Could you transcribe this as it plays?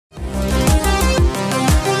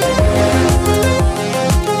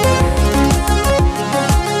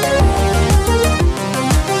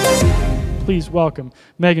welcome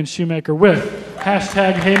Megan Shoemaker with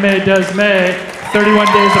hashtag Hey May Does May, 31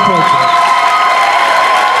 Days of Portraits.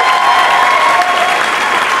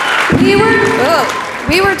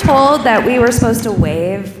 We were told that we were supposed to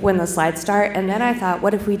wave when the slides start, and then I thought,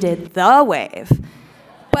 what if we did the wave?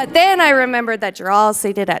 But then I remembered that you're all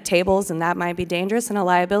seated at tables, and that might be dangerous and a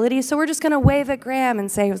liability, so we're just going to wave at Graham and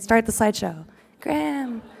say, start the slideshow.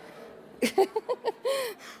 Graham.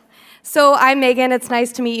 So I'm Megan. It's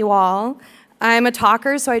nice to meet you all. I'm a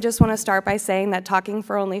talker, so I just want to start by saying that talking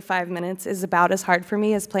for only 5 minutes is about as hard for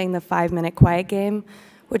me as playing the 5-minute quiet game,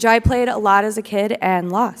 which I played a lot as a kid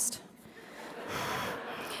and lost.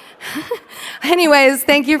 Anyways,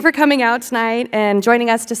 thank you for coming out tonight and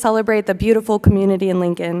joining us to celebrate the beautiful community in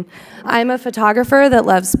Lincoln. I'm a photographer that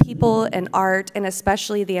loves people and art, and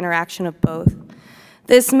especially the interaction of both.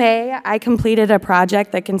 This May, I completed a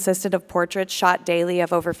project that consisted of portraits shot daily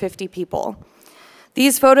of over 50 people.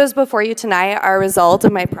 These photos before you tonight are a result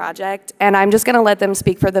of my project, and I'm just gonna let them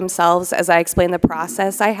speak for themselves as I explain the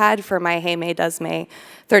process I had for my Hey May Does May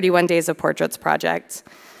 31 Days of Portraits project.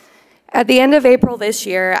 At the end of April this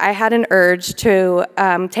year, I had an urge to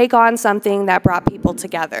take on something that brought people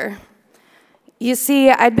together. You see,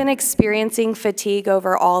 I'd been experiencing fatigue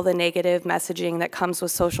over all the negative messaging that comes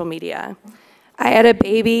with social media. I had a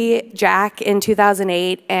baby, Jack, in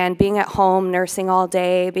 2008, and being at home, nursing all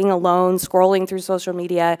day, being alone, scrolling through social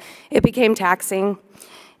media, it became taxing.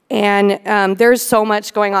 And there's so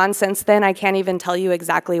much going on since then, I can't even tell you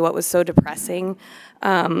exactly what was so depressing.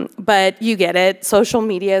 But you get it. Social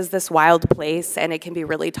media is this wild place, and it can be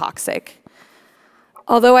really toxic.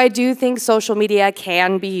 Although I do think social media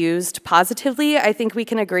can be used positively, I think we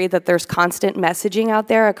can agree that there's constant messaging out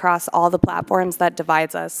there across all the platforms that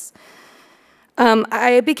divides us.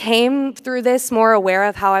 I became, through this, more aware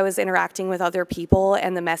of how I was interacting with other people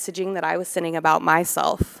and the messaging that I was sending about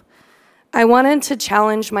myself. I wanted to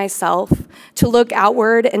challenge myself to look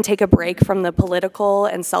outward and take a break from the political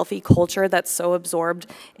and selfie culture that's so absorbed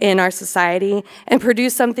in our society and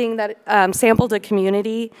produce something that sampled a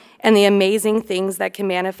community and the amazing things that can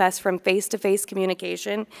manifest from face-to-face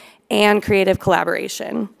communication and creative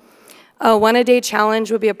collaboration. A one-a-day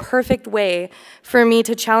challenge would be a perfect way for me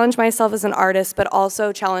to challenge myself as an artist, but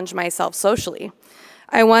also challenge myself socially.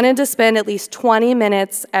 I wanted to spend at least 20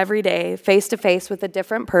 minutes every day face-to-face with a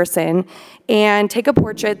different person and take a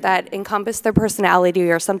portrait that encompassed their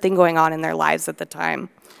personality or something going on in their lives at the time.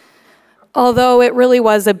 Although it really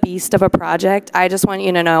was a beast of a project, I just want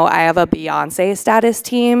you to know I have a Beyonce status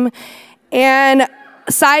team. And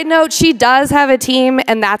side note, she does have a team,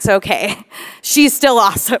 and that's okay. She's still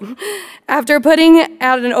awesome. After putting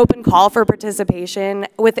out an open call for participation,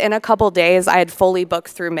 within a couple days, I had fully booked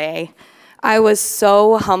through May. I was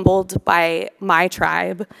so humbled by my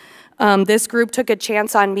tribe. This group took a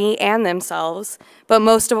chance on me and themselves, but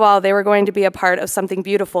most of all, they were going to be a part of something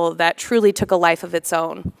beautiful that truly took a life of its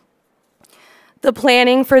own. The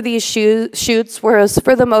planning for these shoots was,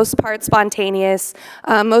 for the most part, spontaneous.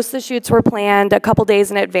 Most of the shoots were planned a couple days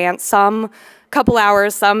in advance, some couple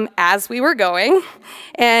hours, some as we were going,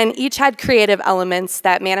 and each had creative elements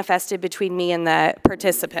that manifested between me and the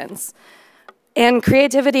participants. And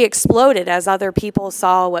creativity exploded as other people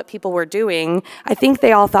saw what people were doing. I think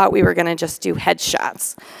they all thought we were gonna just do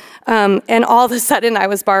headshots. And all of a sudden I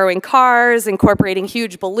was borrowing cars, incorporating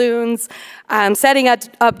huge balloons, setting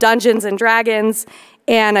up Dungeons and Dragons,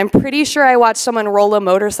 and I'm pretty sure I watched someone roll a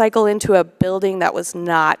motorcycle into a building that was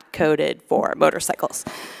not coded for motorcycles.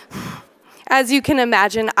 As you can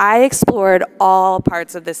imagine, I explored all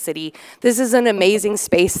parts of the city. This is an amazing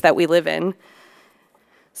space that we live in.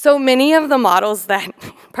 So many of the models that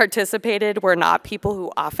participated were not people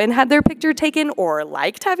who often had their picture taken or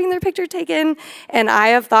liked having their picture taken, and I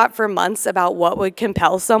have thought for months about what would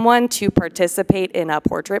compel someone to participate in a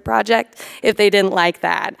portrait project if they didn't like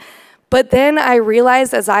that. But then I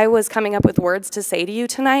realized as I was coming up with words to say to you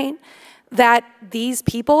tonight that these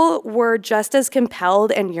people were just as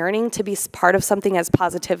compelled and yearning to be part of something as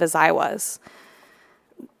positive as I was.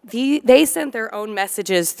 They sent their own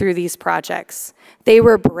messages through these projects. They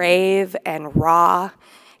were brave and raw,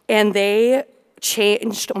 and they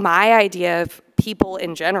changed my idea of people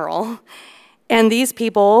in general. And these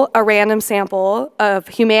people, a random sample of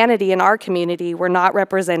humanity in our community, were not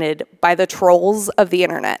represented by the trolls of the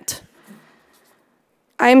internet.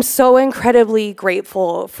 I'm so incredibly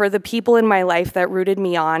grateful for the people in my life that rooted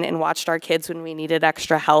me on and watched our kids when we needed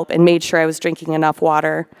extra help and made sure I was drinking enough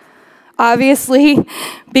water. Obviously,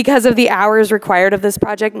 because of the hours required of this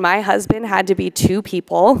project, my husband had to be 2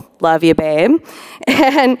 people, love you, babe,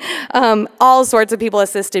 and all sorts of people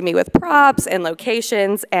assisted me with props and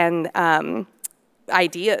locations and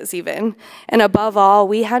ideas even. And above all,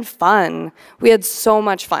 we had fun. We had so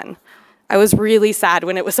much fun. I was really sad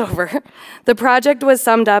when it was over. The project was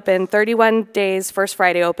summed up in 31 days, first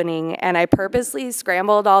Friday opening, and I purposely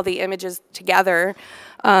scrambled all the images together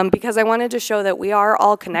because I wanted to show that we are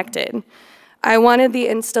all connected. I wanted the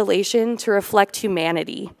installation to reflect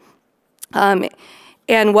humanity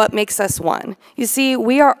and what makes us one. You see,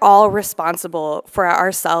 we are all responsible for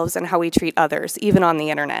ourselves and how we treat others, even on the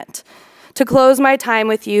internet. To close my time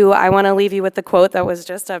with you, I want to leave you with the quote that was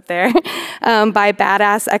just up there by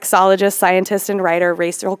badass exologist, scientist, and writer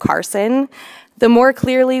Rachel Carson. The more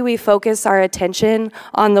clearly we focus our attention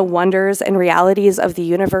on the wonders and realities of the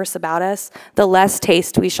universe about us, the less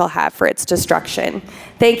taste we shall have for its destruction.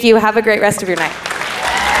 Thank you. Have a great rest of your night.